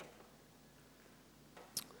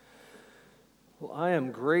Well, I am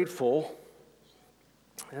grateful,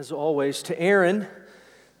 as always, to Aaron,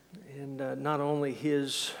 and not only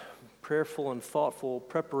his prayerful and thoughtful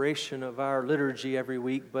preparation of our liturgy every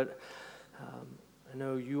week, but I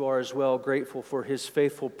know you are as well grateful for his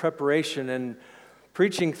faithful preparation and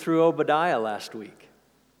preaching through Obadiah last week.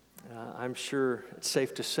 I'm sure it's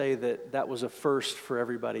safe to say that that was a first for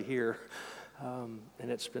everybody here, and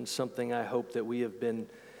it's been something I hope that we have been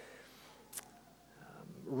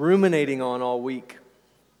ruminating on all week,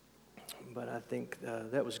 but I think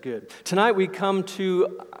that was good. Tonight we come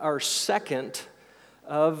to our second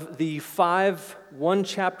of the 5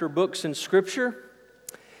 one-chapter books in Scripture,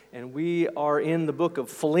 and we are in the book of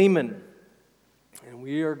Philemon, and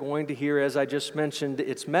we are going to hear, as I just mentioned,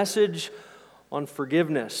 its message on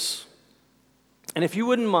forgiveness. And if you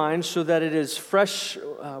wouldn't mind, so that it is fresh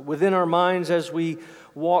within our minds as we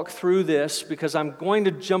walk through this, because I'm going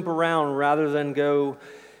to jump around rather than go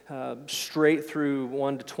straight through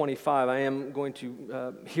 1 to 25. I am going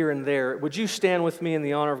to here and there. Would you stand with me in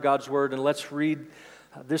the honor of God's Word, and let's read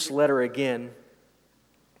this letter again.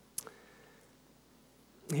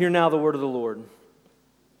 Hear now the word of the Lord.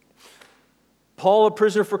 Paul, a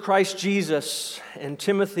prisoner for Christ Jesus, and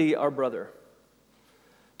Timothy, our brother.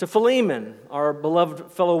 To Philemon, our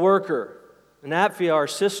beloved fellow worker, and Apphia, our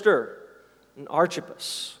sister, and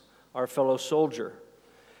Archippus, our fellow soldier,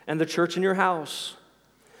 and the church in your house.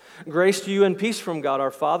 Grace to you and peace from God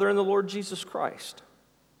our Father and the Lord Jesus Christ.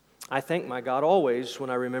 I thank my God always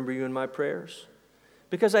when I remember you in my prayers,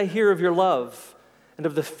 because I hear of your love and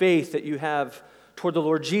of the faith that you have toward the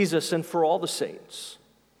Lord Jesus and for all the saints.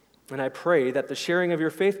 And I pray that the sharing of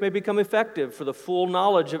your faith may become effective for the full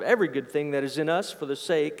knowledge of every good thing that is in us for the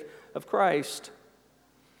sake of Christ.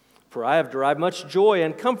 For I have derived much joy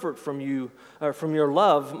and comfort from you, from your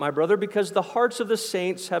love, my brother, because the hearts of the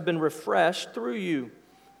saints have been refreshed through you.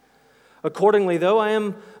 Accordingly, though I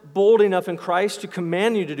am bold enough in Christ to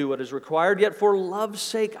command you to do what is required, yet for love's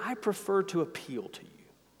sake I prefer to appeal to you.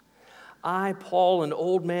 I, Paul, an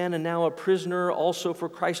old man and now a prisoner also for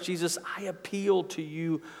Christ Jesus, I appeal to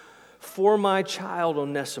you for my child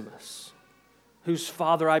Onesimus, whose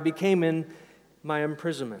father I became in my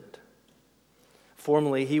imprisonment.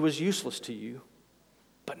 Formerly he was useless to you,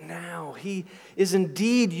 but now he is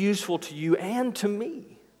indeed useful to you and to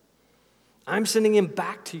me. I'm sending him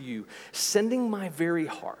back to you, sending my very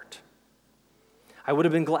heart. I would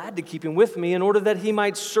have been glad to keep him with me in order that he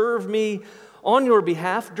might serve me on your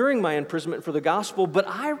behalf during my imprisonment for the gospel, but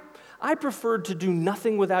I preferred to do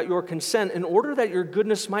nothing without your consent in order that your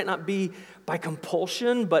goodness might not be by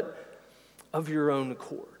compulsion, but of your own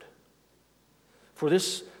accord. For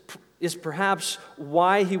this is perhaps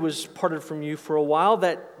why he was parted from you for a while,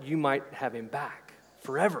 that you might have him back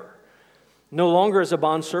forever. No longer as a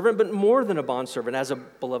bondservant, but more than a bondservant, as a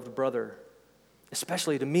beloved brother,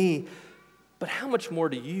 especially to me, but how much more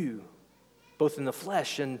to you, both in the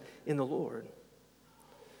flesh and in the Lord.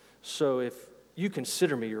 So if you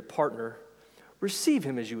consider me your partner, receive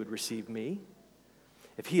him as you would receive me.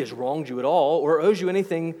 If he has wronged you at all or owes you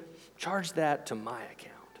anything, charge that to my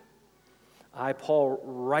account. I, Paul,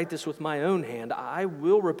 write this with my own hand. I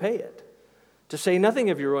will repay it, to say nothing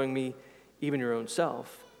of your owing me even your own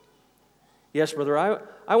self. Yes, brother,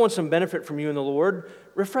 I want some benefit from you in the Lord.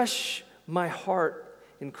 Refresh my heart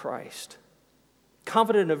in Christ.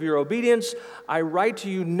 Confident of your obedience, I write to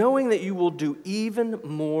you knowing that you will do even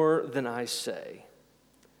more than I say.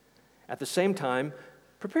 At the same time,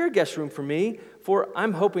 prepare a guest room for me, for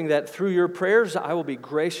I'm hoping that through your prayers I will be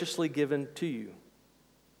graciously given to you.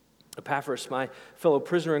 Epaphras, my fellow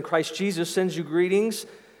prisoner in Christ Jesus, sends you greetings,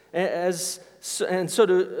 and so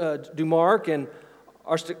do Mark and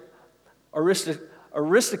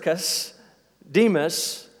Aristarchus,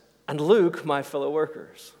 Demas, and Luke, my fellow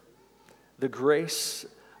workers. The grace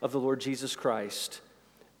of the Lord Jesus Christ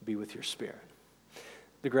be with your spirit.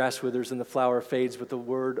 The grass withers and the flower fades, but the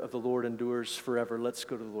word of the Lord endures forever. Let's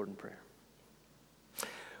go to the Lord in prayer.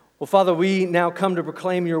 Well, Father, we now come to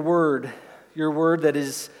proclaim your word that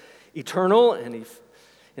is eternal and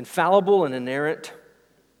infallible and inerrant.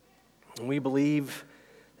 And we believe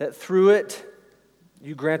that through it,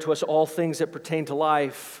 you grant to us all things that pertain to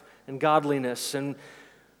life and godliness. And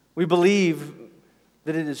we believe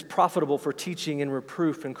that it is profitable for teaching and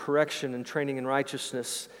reproof and correction and training in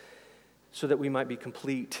righteousness, so that we might be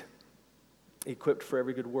complete, equipped for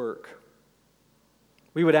every good work.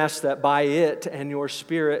 We would ask that by it and your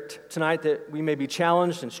Spirit tonight that we may be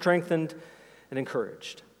challenged and strengthened and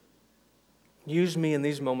encouraged. Use me in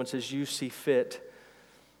these moments as you see fit.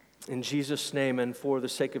 In Jesus' name and for the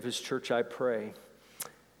sake of his church, I pray.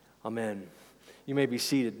 Amen. You may be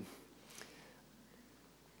seated.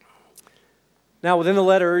 Now, within the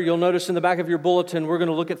letter, you'll notice in the back of your bulletin, we're going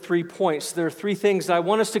to look at 3 points. There are 3 things that I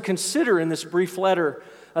want us to consider in this brief letter.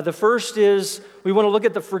 The first is we want to look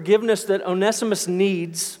at the forgiveness that Onesimus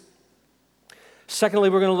needs. Secondly,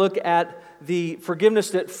 we're going to look at the forgiveness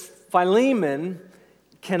that Philemon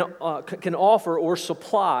can offer or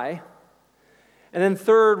supply. And then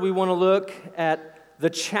third, we want to look at the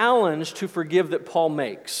challenge to forgive that Paul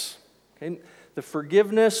makes. Okay? The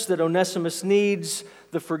forgiveness that Onesimus needs,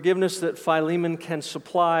 the forgiveness that Philemon can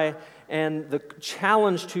supply, and the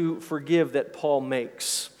challenge to forgive that Paul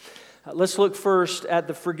makes. Let's look first at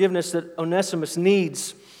the forgiveness that Onesimus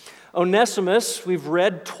needs. Onesimus, we've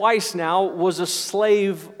read twice now, was a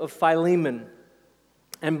slave of Philemon.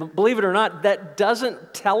 And believe it or not, that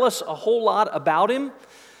doesn't tell us a whole lot about him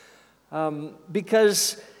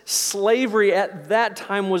because slavery at that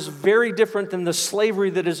time was very different than the slavery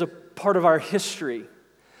that is a part of our history.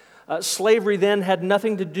 Slavery then had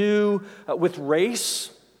nothing to do with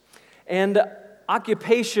race, and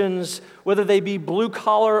occupations, whether they be blue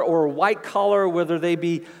collar or white collar, whether they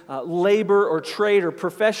be labor or trade or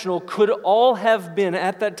professional, could all have been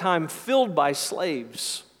at that time filled by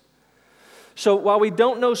slaves. So while we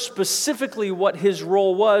don't know specifically what his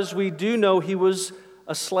role was, we do know he was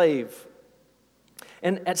a slave.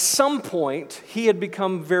 And at some point, he had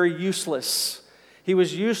become very useless. He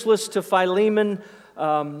was useless to Philemon.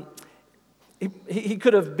 He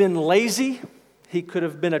could have been lazy. He could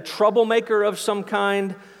have been a troublemaker of some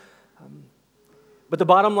kind. But the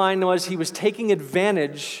bottom line was he was taking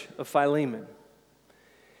advantage of Philemon.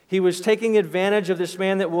 He was taking advantage of this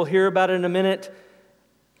man that we'll hear about in a minute.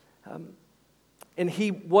 And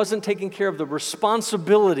he wasn't taking care of the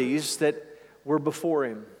responsibilities that were before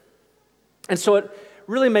him. And so it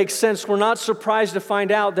really makes sense. We're not surprised to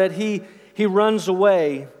find out that he runs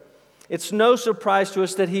away. It's no surprise to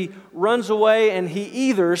us that he runs away and he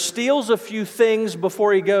either steals a few things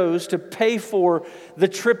before he goes to pay for the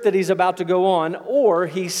trip that he's about to go on, or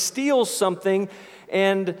he steals something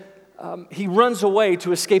and he runs away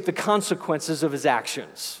to escape the consequences of his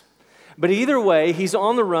actions. But either way, he's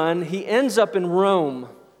on the run. He ends up in Rome.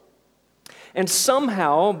 And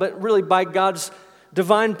somehow, but really by God's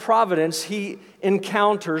divine providence, he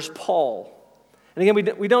encounters Paul. And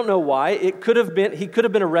again, we don't know why. He could have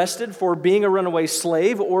been arrested for being a runaway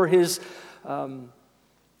slave, or his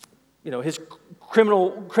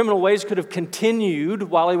criminal ways could have continued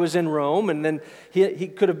while he was in Rome, and then he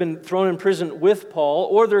could have been thrown in prison with Paul,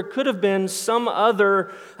 or there could have been some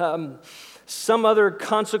other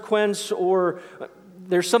consequence, or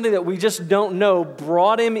there's something that we just don't know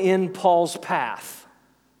brought him in Paul's path.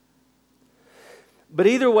 But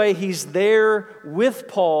either way, he's there with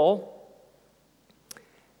Paul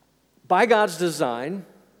by God's design,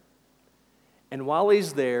 and while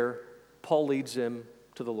he's there, Paul leads him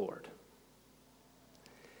to the Lord.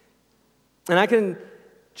 And I can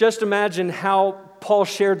just imagine how Paul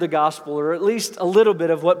shared the gospel, or at least a little bit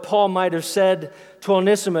of what Paul might have said to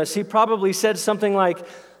Onesimus. He probably said something like,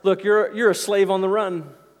 look, you're a slave on the run,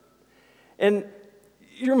 and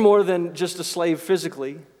you're more than just a slave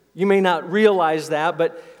physically. You may not realize that,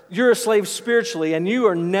 but you're a slave spiritually, and you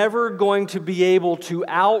are never going to be able to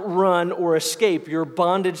outrun or escape your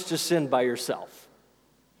bondage to sin by yourself.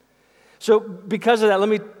 So because of that, let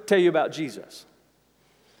me tell you about Jesus.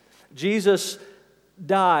 Jesus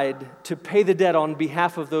died to pay the debt on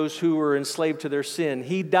behalf of those who were enslaved to their sin.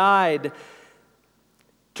 He died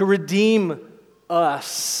to redeem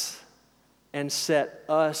us and set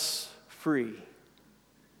us free.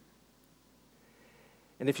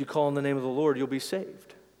 And if you call on the name of the Lord, you'll be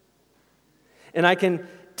saved. And I can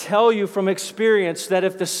tell you from experience that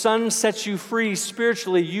if the Son sets you free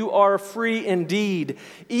spiritually, you are free indeed.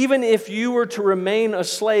 Even if you were to remain a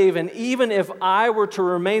slave, and even if I were to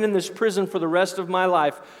remain in this prison for the rest of my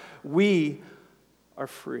life, we are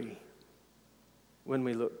free when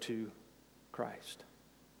we look to Christ.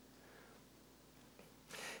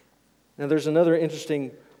 Now, there's another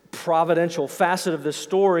interesting providential facet of this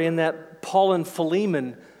story in that Paul and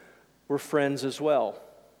Philemon were friends as well.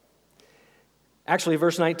 Actually,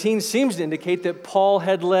 verse 19 seems to indicate that Paul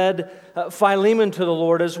had led Philemon to the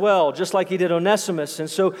Lord as well, just like he did Onesimus. And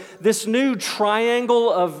so this new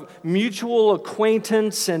triangle of mutual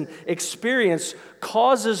acquaintance and experience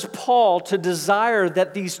causes Paul to desire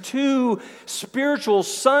that these two spiritual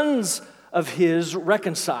sons of his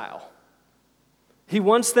reconcile. He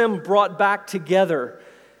wants them brought back together.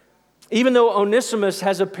 Even though Onesimus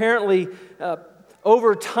has apparently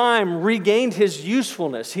over time regained his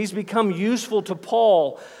usefulness, he's become useful to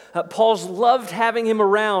Paul. Paul's loved having him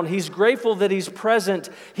around. He's grateful that he's present.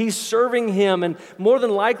 He's serving him, and more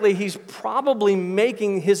than likely, he's probably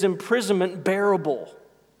making his imprisonment bearable.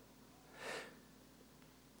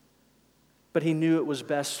 But he knew it was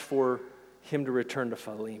best for him to return to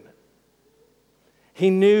Philemon. He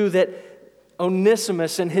knew that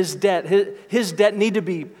Onesimus and his debt need to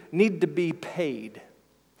be paid.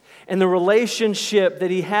 And the relationship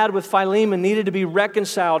that he had with Philemon needed to be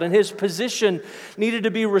reconciled, and his position needed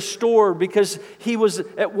to be restored because he was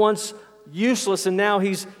at once useless and now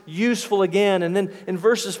he's useful again. And then in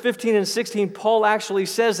verses 15 and 16, Paul actually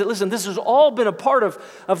says that, listen, this has all been a part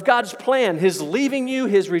of God's plan. His leaving you,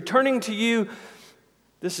 his returning to you,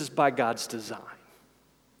 this is by God's design.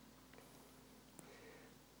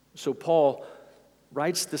 So Paul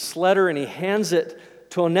writes this letter and he hands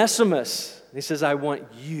it to Onesimus. He says, I want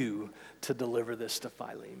you to deliver this to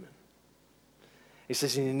Philemon. He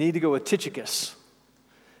says, you need to go with Tychicus.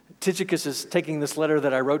 Tychicus is taking this letter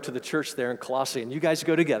that I wrote to the church there in Colossae, and you guys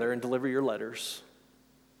go together and deliver your letters.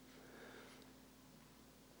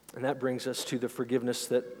 And that brings us to the forgiveness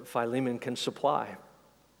that Philemon can supply.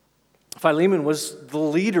 Philemon was the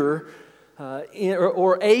leader,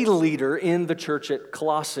 or a leader in the church at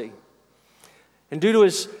Colossae. And due to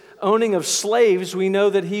his owning of slaves, we know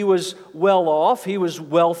that he was well off, he was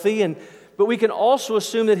wealthy, but we can also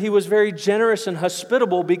assume that he was very generous and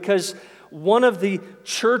hospitable because one of the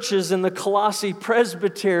churches in the Colossae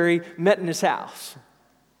presbytery met in his house.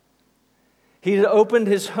 He had opened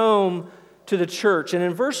his home to the church. And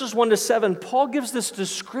in verses 1 to 7, Paul gives this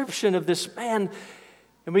description of this man,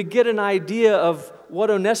 and we get an idea of what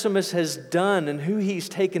Onesimus has done and who he's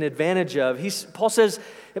taken advantage of.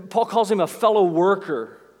 Paul calls him a fellow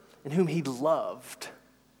worker in whom he loved.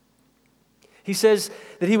 He says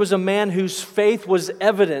that he was a man whose faith was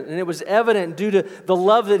evident, and it was evident due to the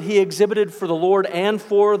love that he exhibited for the Lord and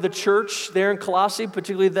for the church there in Colossae,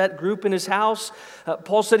 particularly that group in his house.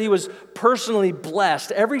 Paul said he was personally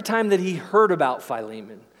blessed every time that he heard about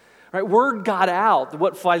Philemon. Right, word got out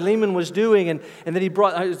what Philemon was doing, and that he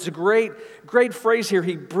brought, it's a great phrase here,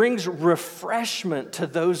 he brings refreshment to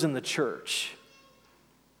those in the church.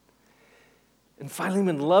 And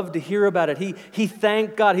Philemon loved to hear about it. He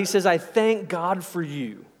thanked God. He says, I thank God for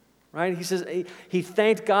you. Right? He says he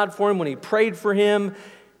thanked God for him when he prayed for him.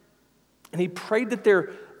 And he prayed that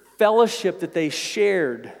their fellowship that they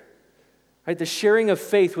shared, right, the sharing of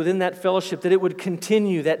faith within that fellowship, that it would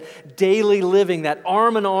continue, that daily living, that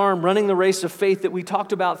arm in arm, running the race of faith that we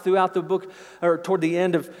talked about throughout the book, or toward the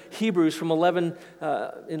end of Hebrews from 11,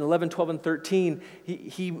 12, and 13.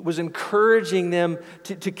 He was encouraging them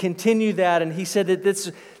to continue that, and he said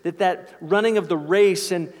that running of the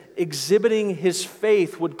race and exhibiting his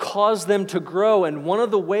faith would cause them to grow, and one of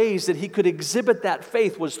the ways that he could exhibit that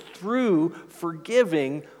faith was through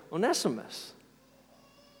forgiving Onesimus.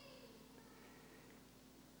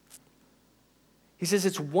 He says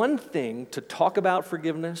it's one thing to talk about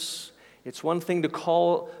forgiveness. It's one thing to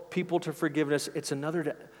call people to forgiveness. It's another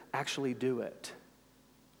to actually do it.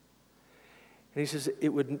 And he says it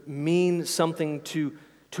would mean something to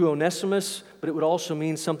Onesimus, but it would also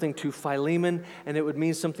mean something to Philemon, and it would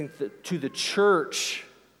mean something to the church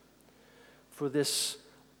for this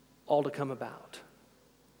all to come about.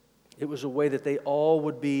 It was a way that they all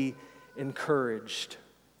would be encouraged.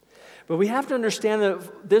 But we have to understand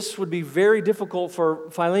that this would be very difficult for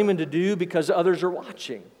Philemon to do because others are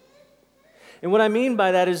watching. And what I mean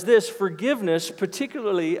by that is this: forgiveness,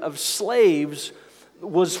 particularly of slaves,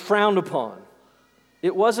 was frowned upon.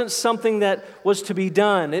 It wasn't something that was to be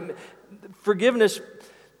done. Forgiveness,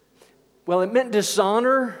 well, it meant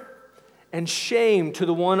dishonor and shame to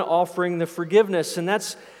the one offering the forgiveness. And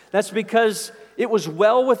that's because it was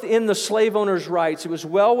well within the slave owner's rights. It was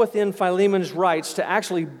well within Philemon's rights to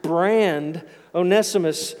actually brand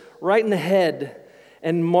Onesimus right in the head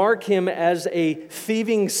and mark him as a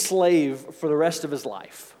thieving slave for the rest of his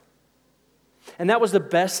life. And that was the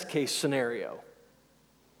best case scenario.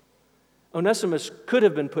 Onesimus could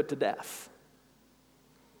have been put to death.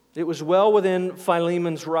 It was well within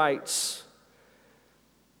Philemon's rights.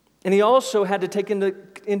 And he also had to take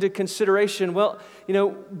into consideration, what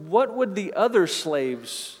would the other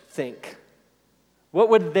slaves think? What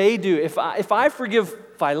would they do? If I forgive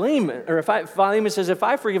Philemon, or Philemon says, if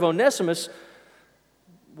I forgive Onesimus,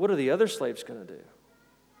 what are the other slaves going to do?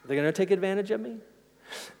 Are they going to take advantage of me?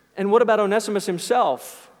 And what about Onesimus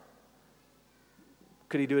himself?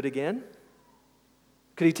 Could he do it again?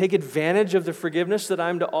 Could he take advantage of the forgiveness that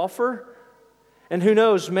I'm to offer? And who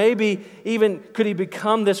knows, maybe even could he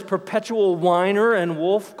become this perpetual whiner and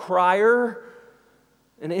wolf crier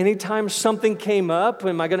And anytime something came up,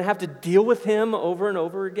 am I going to have to deal with him over and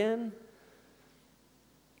over again?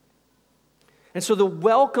 And so the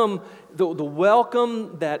welcome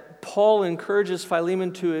that Paul encourages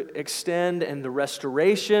Philemon to extend, and the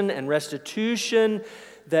restoration and restitution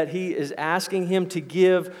that he is asking him to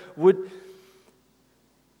give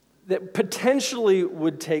that potentially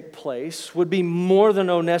would take place would be more than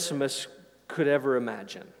Onesimus could ever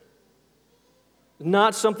imagine.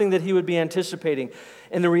 Not something that he would be anticipating.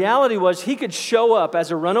 And the reality was he could show up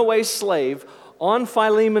as a runaway slave on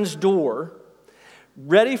Philemon's door,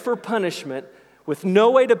 ready for punishment, with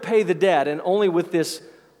no way to pay the debt, and only with this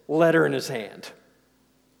letter in his hand.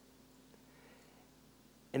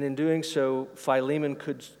 And in doing so, Philemon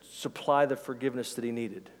could supply the forgiveness that he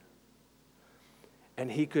needed.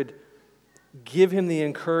 And he could give him the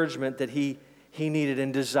encouragement that he needed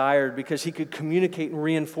and desired, because he could communicate and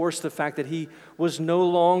reinforce the fact that he was no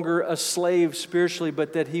longer a slave spiritually,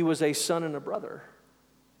 but that he was a son and a brother.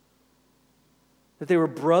 That they were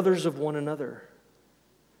brothers of one another.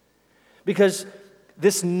 Because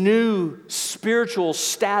this new spiritual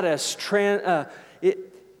status,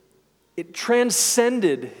 it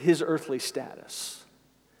transcended his earthly status.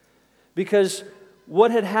 Because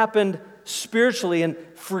what had happened spiritually, and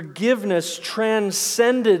forgiveness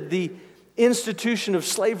transcended the institution of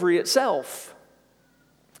slavery itself.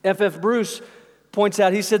 F.F. Bruce points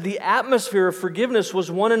out, he said, the atmosphere of forgiveness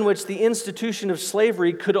was one in which the institution of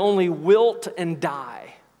slavery could only wilt and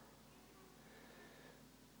die.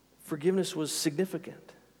 Forgiveness was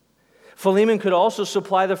significant. Philemon could also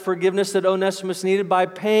supply the forgiveness that Onesimus needed by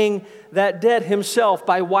paying that debt himself,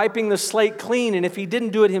 by wiping the slate clean. And if he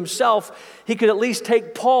didn't do it himself, he could at least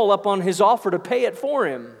take Paul up on his offer to pay it for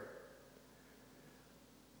him.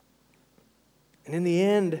 And in the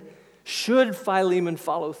end, should Philemon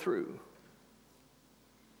follow through,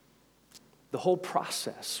 the whole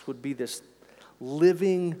process would be this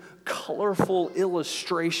living, colorful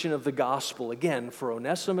illustration of the gospel, again, for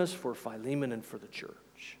Onesimus, for Philemon, and for the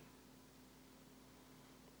church.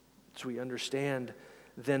 So we understand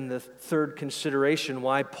then the third consideration,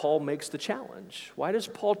 why Paul makes the challenge. Why does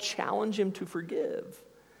Paul challenge him to forgive?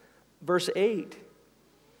 Verse 8.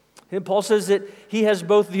 And Paul says that he has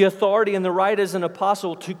both the authority and the right as an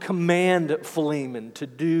apostle to command Philemon to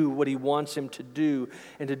do what he wants him to do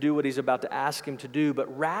and to do what he's about to ask him to do.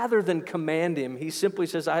 But rather than command him, he simply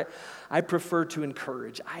says, I prefer to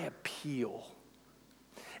encourage. I appeal.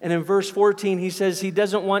 And in verse 14, he says he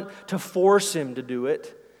doesn't want to force him to do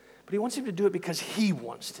it, but he wants him to do it because he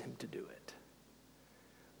wants him to do it.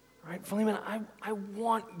 Right? Philemon, I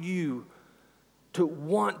want you to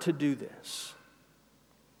want to do this.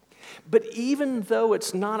 But even though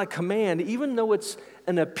it's not a command, even though it's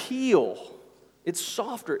an appeal, it's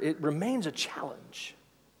softer, it remains a challenge.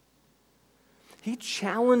 He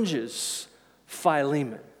challenges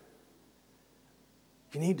Philemon.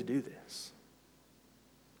 You need to do this.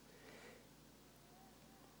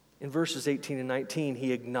 In verses 18 and 19,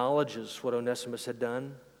 he acknowledges what Onesimus had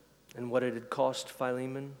done and what it had cost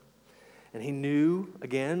Philemon. And he knew,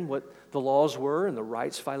 again, what the laws were and the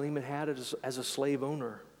rights Philemon had as a slave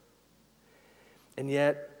owner. And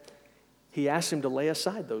yet, he asked him to lay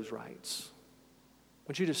aside those rights. I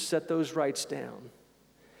want you to set those rights down.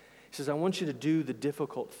 He says, I want you to do the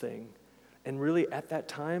difficult thing. And really, at that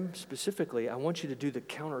time, specifically, I want you to do the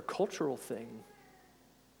countercultural thing.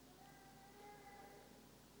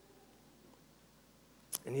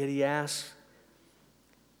 And yet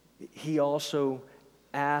he also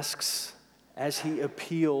asks, as he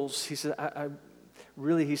appeals, he says,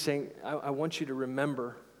 he's saying, I want you to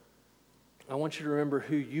remember. I want you to remember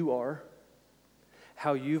who you are,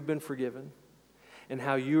 how you've been forgiven, and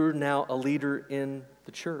how you're now a leader in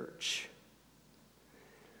the church.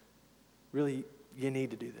 Really, you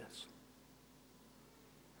need to do this.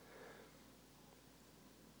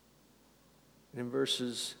 And in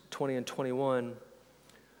verses 20 and 21,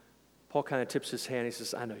 Paul kind of tips his hand. He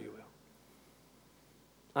says, I know you will.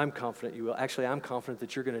 I'm confident you will. Actually, I'm confident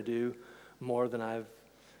that you're going to do more than I've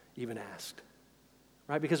even asked.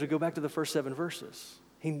 Right? Because we go back to the first 7 verses.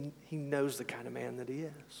 He knows the kind of man that he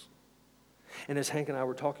is. And as Hank and I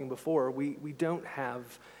were talking before, we don't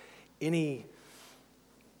have any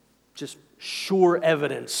just sure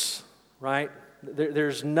evidence, right?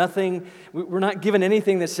 There's nothing, we're not given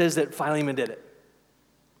anything that says that Philemon did it.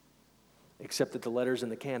 Except that the letter's in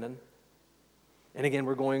the canon. And again,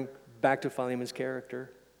 we're going back to Philemon's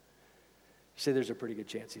character. Say there's a pretty good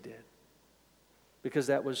chance he did. Because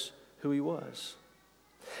that was who he was.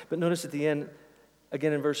 But notice at the end,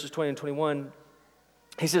 again in verses 20 and 21,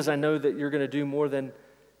 he says, I know that you're going to do more than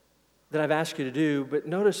I've asked you to do. But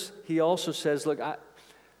notice he also says, look,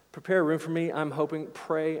 prepare a room for me. I'm hoping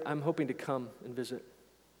to come and visit.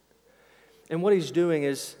 And what he's doing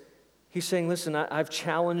is, he's saying, listen, I've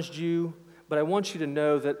challenged you, but I want you to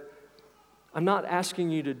know that I'm not asking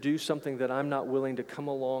you to do something that I'm not willing to come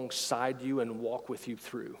alongside you and walk with you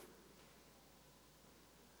through.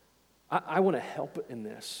 I want to help in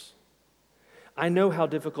this. I know how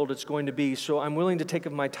difficult it's going to be, so I'm willing to take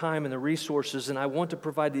of my time and the resources, and I want to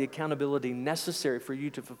provide the accountability necessary for you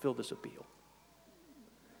to fulfill this appeal.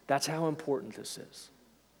 That's how important this is.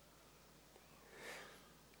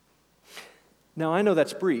 Now, I know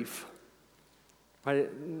that's brief, right?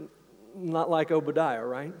 Not like Obadiah,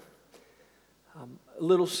 right? A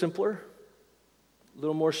little simpler, a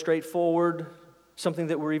little more straightforward, something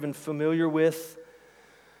that we're even familiar with.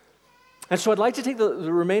 And so I'd like to take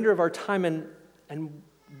the remainder of our time and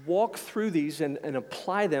walk through these and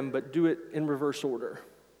apply them, but do it in reverse order.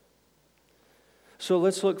 So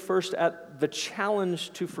let's look first at the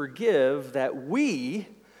challenge to forgive that we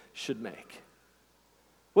should make.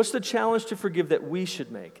 What's the challenge to forgive that we should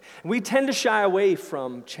make? We tend to shy away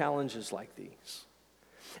from challenges like these.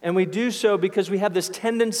 And we do so because we have this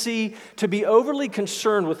tendency to be overly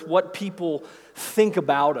concerned with what people think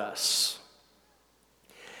about us.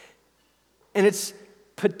 And it's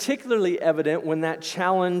particularly evident when that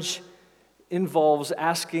challenge involves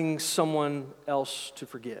asking someone else to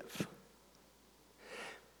forgive.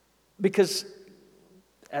 Because,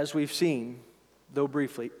 as we've seen, though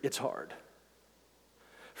briefly, it's hard.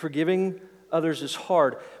 Forgiving others is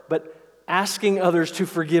hard, but asking others to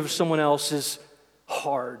forgive someone else is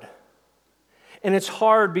hard. And it's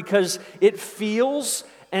hard because it feels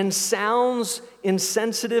and sounds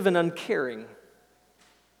insensitive and uncaring.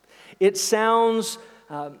 It sounds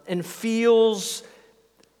and feels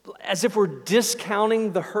as if we're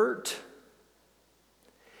discounting the hurt.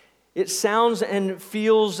 It sounds and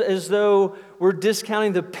feels as though we're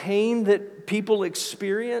discounting the pain that people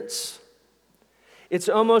experience. It's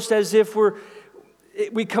almost as if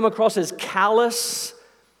we come across as callous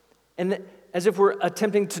and as if we're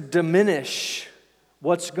attempting to diminish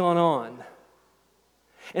what's gone on.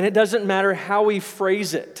 And it doesn't matter how we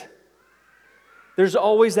phrase it. There's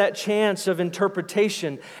always that chance of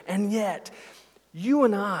interpretation. And yet, you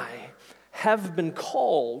and I have been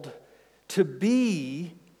called to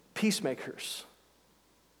be peacemakers.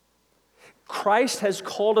 Christ has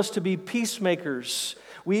called us to be peacemakers.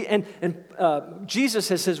 Jesus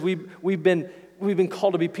says we've been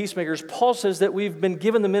called to be peacemakers. Paul says that we've been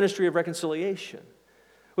given the ministry of reconciliation,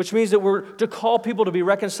 which means that we're to call people to be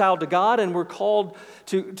reconciled to God, and we're called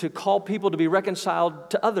to call people to be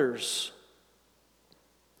reconciled to others.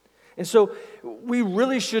 And so we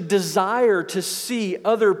really should desire to see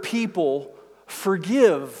other people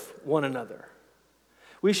forgive one another.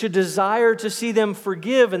 We should desire to see them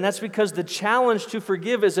forgive, and that's because the challenge to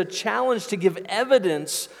forgive is a challenge to give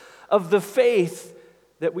evidence of the faith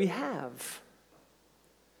that we have.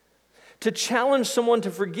 To challenge someone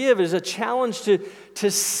to forgive is a challenge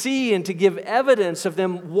to see and to give evidence of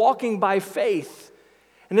them walking by faith,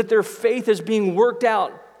 and that their faith is being worked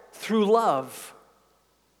out through love.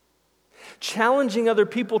 Challenging other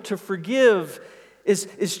people to forgive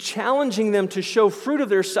is challenging them to show fruit of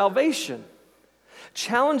their salvation.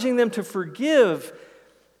 Challenging them to forgive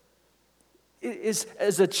is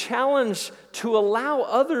a challenge to allow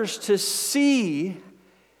others to see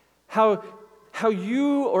how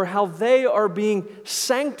you or how they are being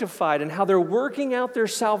sanctified and how they're working out their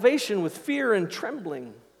salvation with fear and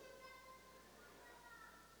trembling.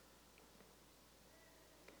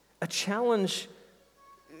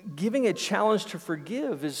 Giving a challenge to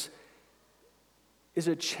forgive is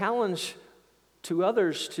a challenge to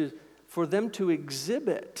others for them to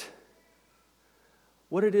exhibit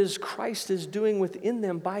what it is Christ is doing within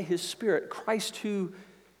them by His Spirit, Christ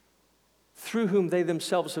through whom they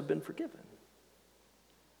themselves have been forgiven.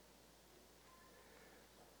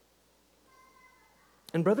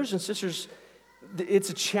 And brothers and sisters, it's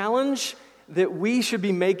a challenge that we should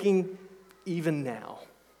be making even now.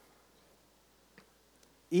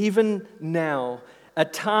 Even now, a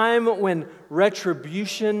time when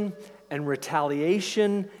retribution and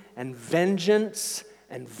retaliation and vengeance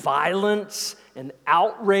and violence and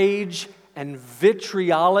outrage and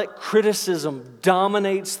vitriolic criticism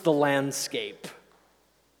dominates the landscape.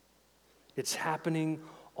 It's happening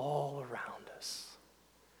all around us.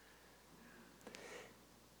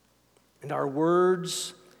 And our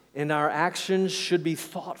words and our actions should be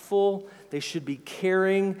thoughtful. They should be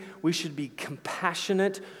caring. We should be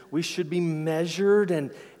compassionate. We should be measured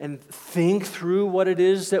and think through what it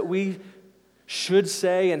is that we should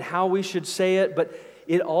say and how we should say it. But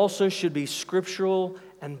it also should be scriptural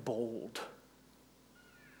and bold.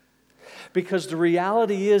 Because the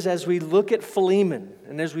reality is, as we look at Philemon,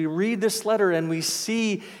 and as we read this letter, and we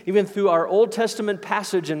see, even through our Old Testament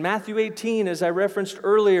passage in Matthew 18, as I referenced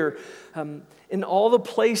earlier, in all the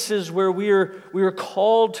places where we are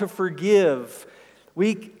called to forgive,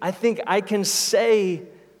 I think I can say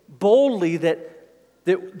boldly that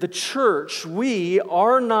the church, we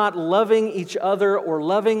are not loving each other or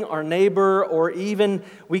loving our neighbor, or even,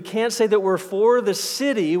 we can't say that we're for the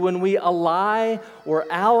city when we ally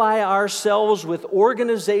ourselves with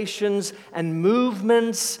organizations and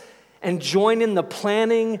movements and join in the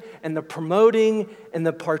planning and the promoting and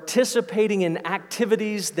the participating in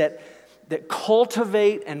activities that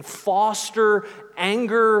cultivate and foster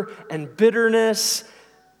anger and bitterness,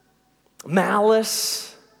 malice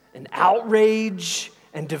and outrage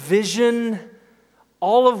and division,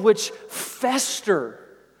 all of which fester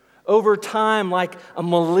over time like a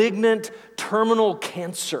malignant terminal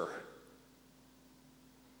cancer.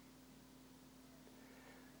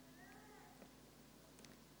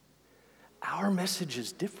 Our message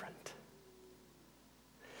is different.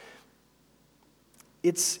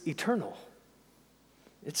 It's eternal.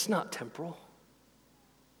 It's not temporal.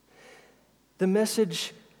 The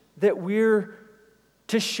message that we're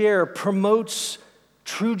to share promotes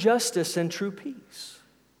true justice and true peace.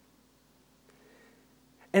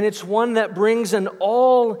 And it's one that brings an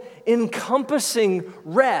all-encompassing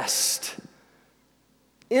rest,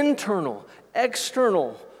 internal,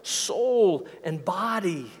 external, soul, and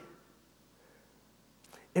body.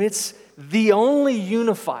 And it's the only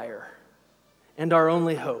unifier and our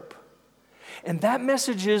only hope. And that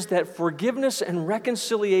message is that forgiveness and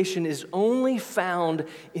reconciliation is only found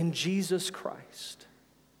in Jesus Christ.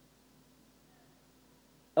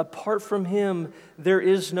 Apart from Him, there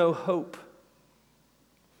is no hope.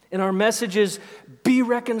 And our message is, be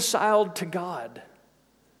reconciled to God.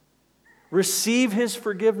 Receive His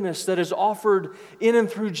forgiveness that is offered in and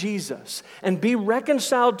through Jesus. And be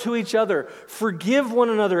reconciled to each other. Forgive one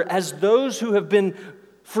another as those who have been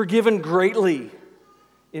forgiven greatly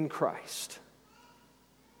in Christ.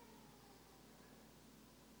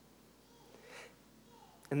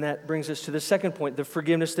 And that brings us to the second point, the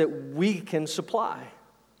forgiveness that we can supply.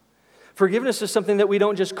 Forgiveness is something that we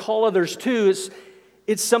don't just call others to,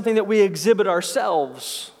 it's something that we exhibit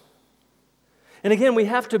ourselves. And again, we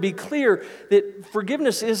have to be clear that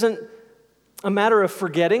forgiveness isn't a matter of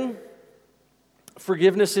forgetting.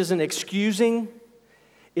 Forgiveness isn't excusing.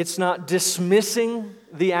 It's not dismissing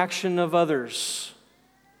the action of others.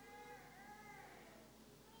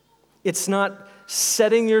 It's not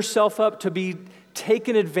setting yourself up to be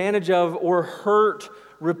taken advantage of or hurt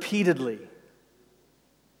repeatedly.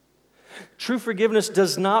 True forgiveness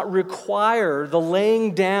does not require the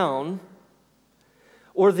laying down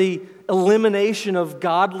or the elimination of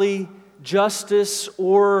godly justice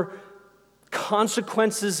or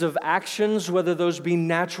consequences of actions, whether those be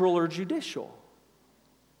natural or judicial.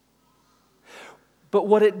 But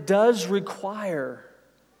what it does require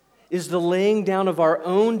is the laying down of our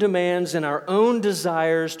own demands and our own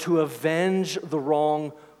desires to avenge the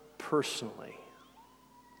wrong personally.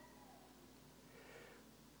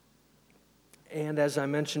 And as I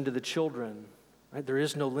mentioned to the children, right, there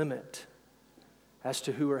is no limit as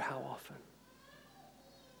to who or how often.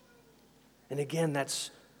 And again,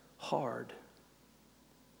 that's hard.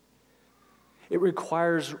 It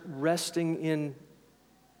requires resting in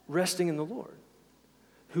the Lord,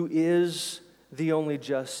 who is the only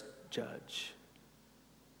just judge.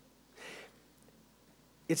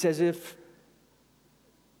 It's as if,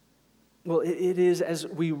 it is as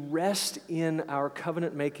we rest in our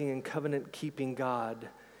covenant-making and covenant-keeping God,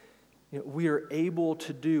 we are able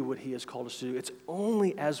to do what He has called us to do. It's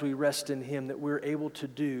only as we rest in Him that we're able to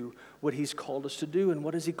do what He's called us to do. And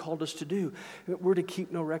what has He called us to do? We're to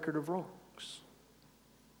keep no record of wrongs.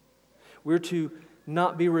 We're to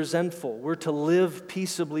not be resentful. We're to live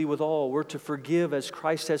peaceably with all. We're to forgive as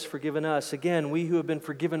Christ has forgiven us. Again, we who have been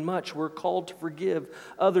forgiven much, we're called to forgive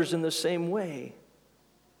others in the same way.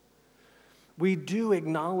 We do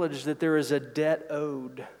acknowledge that there is a debt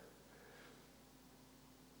owed.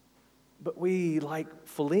 But we, like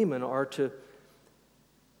Philemon, are to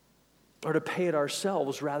pay it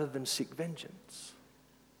ourselves rather than seek vengeance.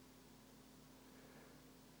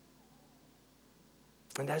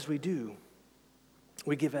 And as we do,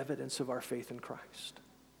 we give evidence of our faith in Christ.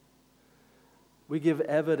 We give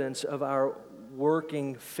evidence of our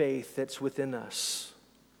working faith that's within us.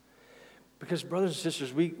 Because brothers and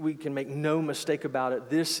sisters, we can make no mistake about it.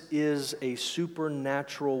 This is a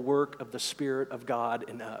supernatural work of the Spirit of God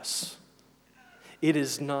in us. It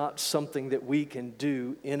is not something that we can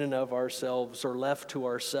do in and of ourselves or left to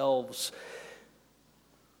ourselves.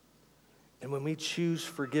 And when we choose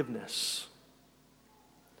forgiveness,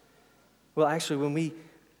 well, actually,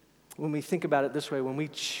 when we think about it this way, when we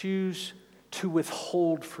choose to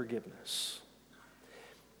withhold forgiveness,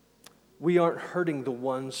 we aren't hurting the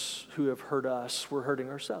ones who have hurt us, we're hurting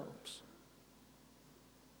ourselves.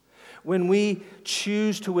 When we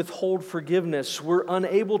choose to withhold forgiveness, we're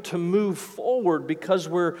unable to move forward because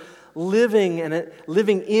we're living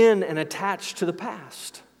in and attached to the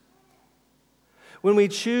past. When we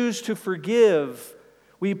choose to forgive,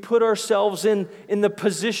 we put ourselves in the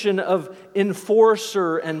position of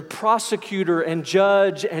enforcer and prosecutor and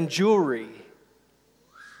judge and jury.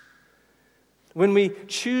 When we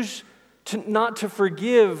choose not to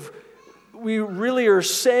forgive, we really are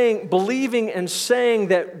believing and saying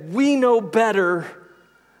that we know better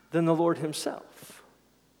than the Lord Himself.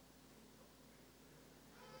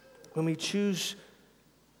 When we choose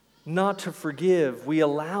not to forgive, we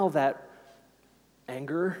allow that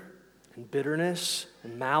anger and bitterness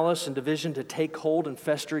and malice and division to take hold and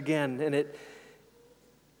fester again, and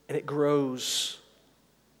it grows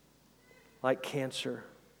like cancer.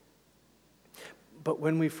 But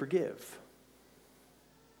when we forgive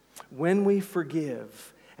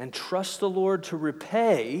and trust the Lord to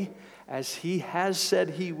repay as He has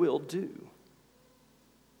said He will do,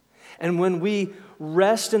 and when we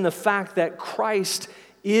rest in the fact that Christ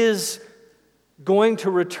is going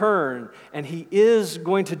to return and He is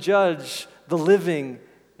going to judge the living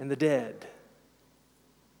and the dead,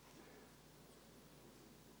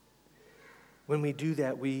 when we do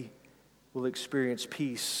that, we will experience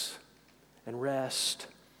peace and rest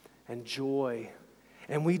and joy.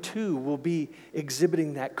 And we too will be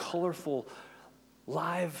exhibiting that colorful,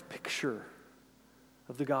 live picture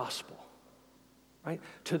of the gospel, right?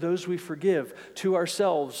 To those we forgive, to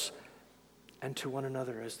ourselves, and to one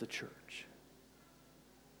another as the church.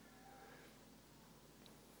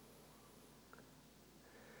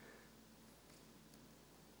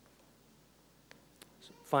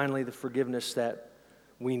 So finally, the forgiveness that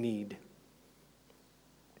we need.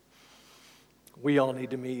 We all need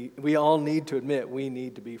to admit we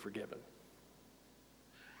need to be forgiven.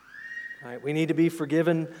 Right? We need to be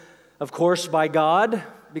forgiven, of course, by God,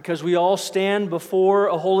 because we all stand before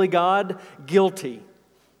a holy God guilty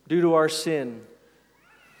due to our sin.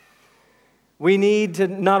 We need to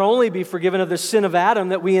not only be forgiven of the sin of Adam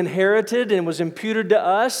that we inherited and was imputed to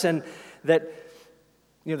us and that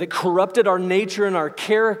corrupted our nature and our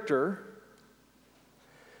character,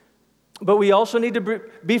 but we also need to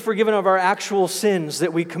be forgiven of our actual sins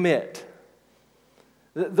that we commit.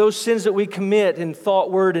 Those sins that we commit in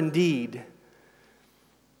thought, word, and deed.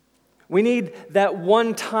 We need that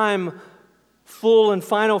one-time full and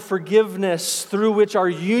final forgiveness through which our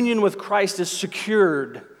union with Christ is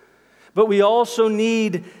secured. But we also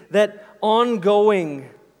need that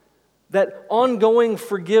ongoing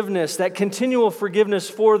forgiveness, that continual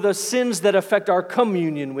forgiveness for the sins that affect our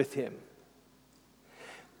communion with Him.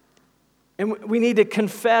 And we need to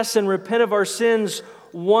confess and repent of our sins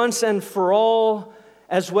once and for all,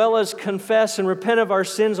 as well as confess and repent of our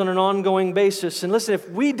sins on an ongoing basis. And listen, if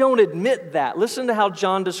we don't admit that, listen to how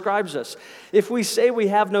John describes us. If we say we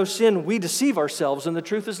have no sin, we deceive ourselves and the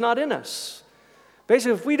truth is not in us.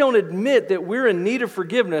 Basically, if we don't admit that we're in need of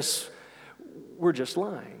forgiveness, we're just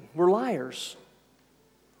lying. We're liars.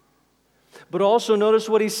 But also notice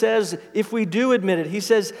what he says if we do admit it. He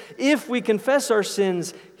says, if we confess our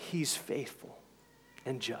sins, He's faithful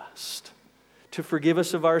and just to forgive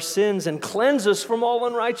us of our sins and cleanse us from all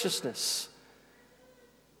unrighteousness.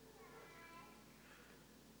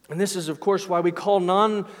 And this is, of course, why we call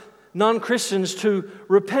non-Christians to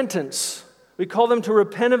repentance. We call them to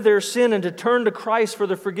repent of their sin and to turn to Christ for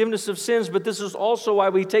the forgiveness of sins. But this is also why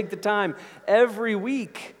we take the time every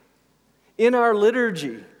week in our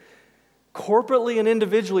liturgy, corporately and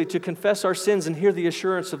individually, to confess our sins and hear the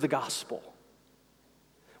assurance of the gospel.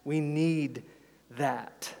 We need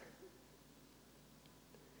that.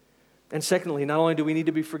 And secondly, not only do we need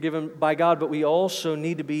to be forgiven by God, but we also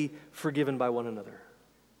need to be forgiven by one another.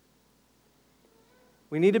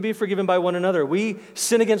 We need to be forgiven by one another. We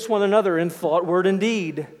sin against one another in thought, word, and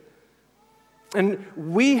deed. And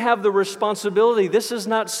we have the responsibility. This is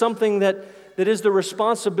not something that is the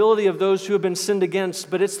responsibility of those who have been sinned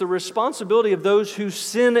against, but it's the responsibility of those who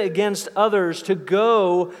sin against others to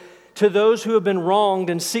go to those who have been wronged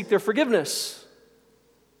and seek their forgiveness.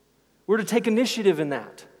 We're to take initiative in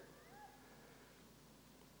that.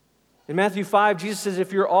 In Matthew 5, Jesus says,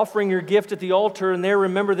 if you're offering your gift at the altar and there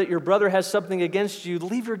remember that your brother has something against you,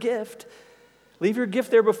 leave your gift. Leave your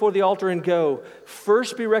gift there before the altar and go.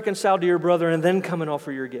 First be reconciled to your brother and then come and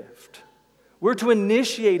offer your gift. We're to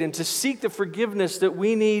initiate and to seek the forgiveness that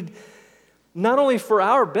we need not only for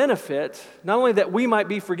our benefit, not only that we might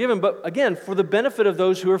be forgiven, but again, for the benefit of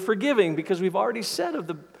those who are forgiving, because we've already spoken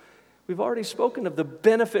of the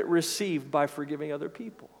benefit received by forgiving other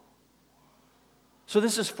people. So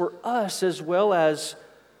this is for us as well as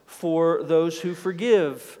for those who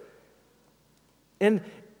forgive. And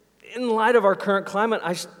in light of our current climate,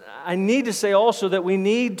 I need to say also that we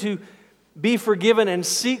need to be forgiven and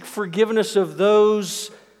seek forgiveness of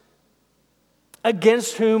those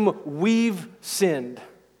against whom we've sinned,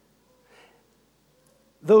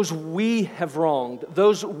 those we have wronged,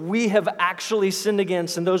 those we have actually sinned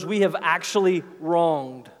against, and those we have actually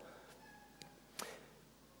wronged.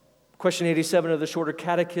 Question 87 of the Shorter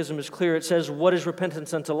Catechism is clear. It says, "What is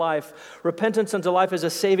repentance unto life? Repentance unto life is a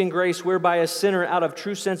saving grace whereby a sinner, out of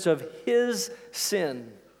true sense of his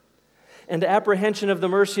sin and apprehension of the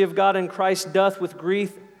mercy of God in Christ, doth with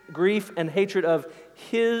grief and hatred of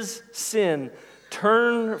his sin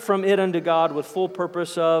turn from it unto God with full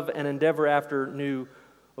purpose of and endeavor after new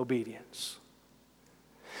obedience."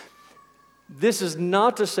 This is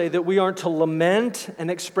not to say that we aren't to lament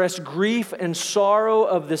and express grief and sorrow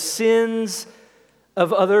of the sins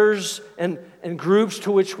of others and groups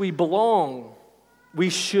to which we belong. We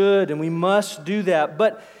should and we must do that.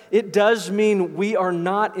 But it does mean we are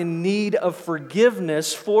not in need of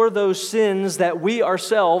forgiveness for those sins that we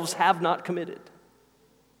ourselves have not committed.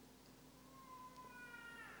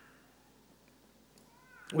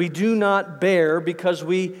 We do not bear because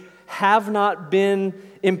we have not been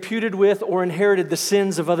imputed with or inherited the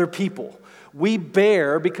sins of other people. We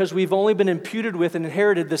bear because we've only been imputed with and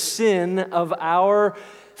inherited the sin of our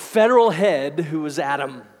federal head, who was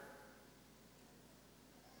Adam.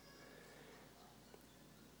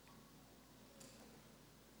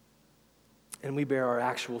 And we bear our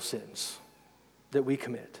actual sins that we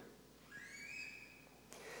commit.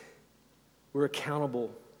 We're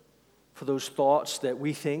accountable for those thoughts that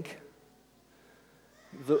we think,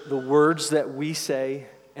 the words that we say,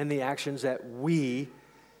 and the actions that we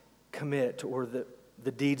commit, or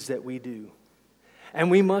the deeds that we do.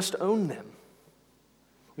 And we must own them.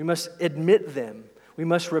 We must admit them. We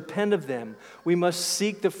must repent of them. We must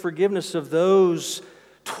seek the forgiveness of those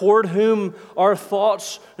toward whom our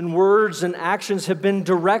thoughts and words and actions have been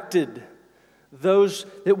directed, those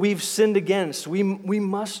that we've sinned against. We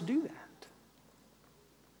must do that.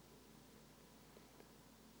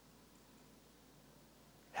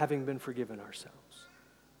 Having been forgiven ourselves.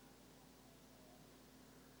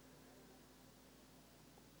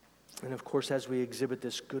 And of course, as we exhibit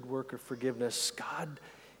this good work of forgiveness, God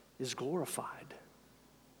is glorified.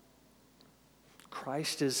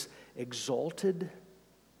 Christ is exalted.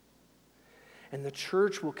 And the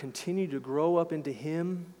church will continue to grow up into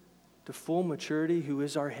Him, to full maturity, who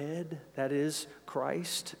is our head, that is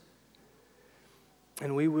Christ.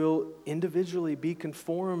 And we will individually be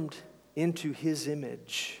conformed into His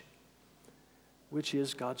image, which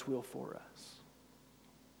is God's will for us.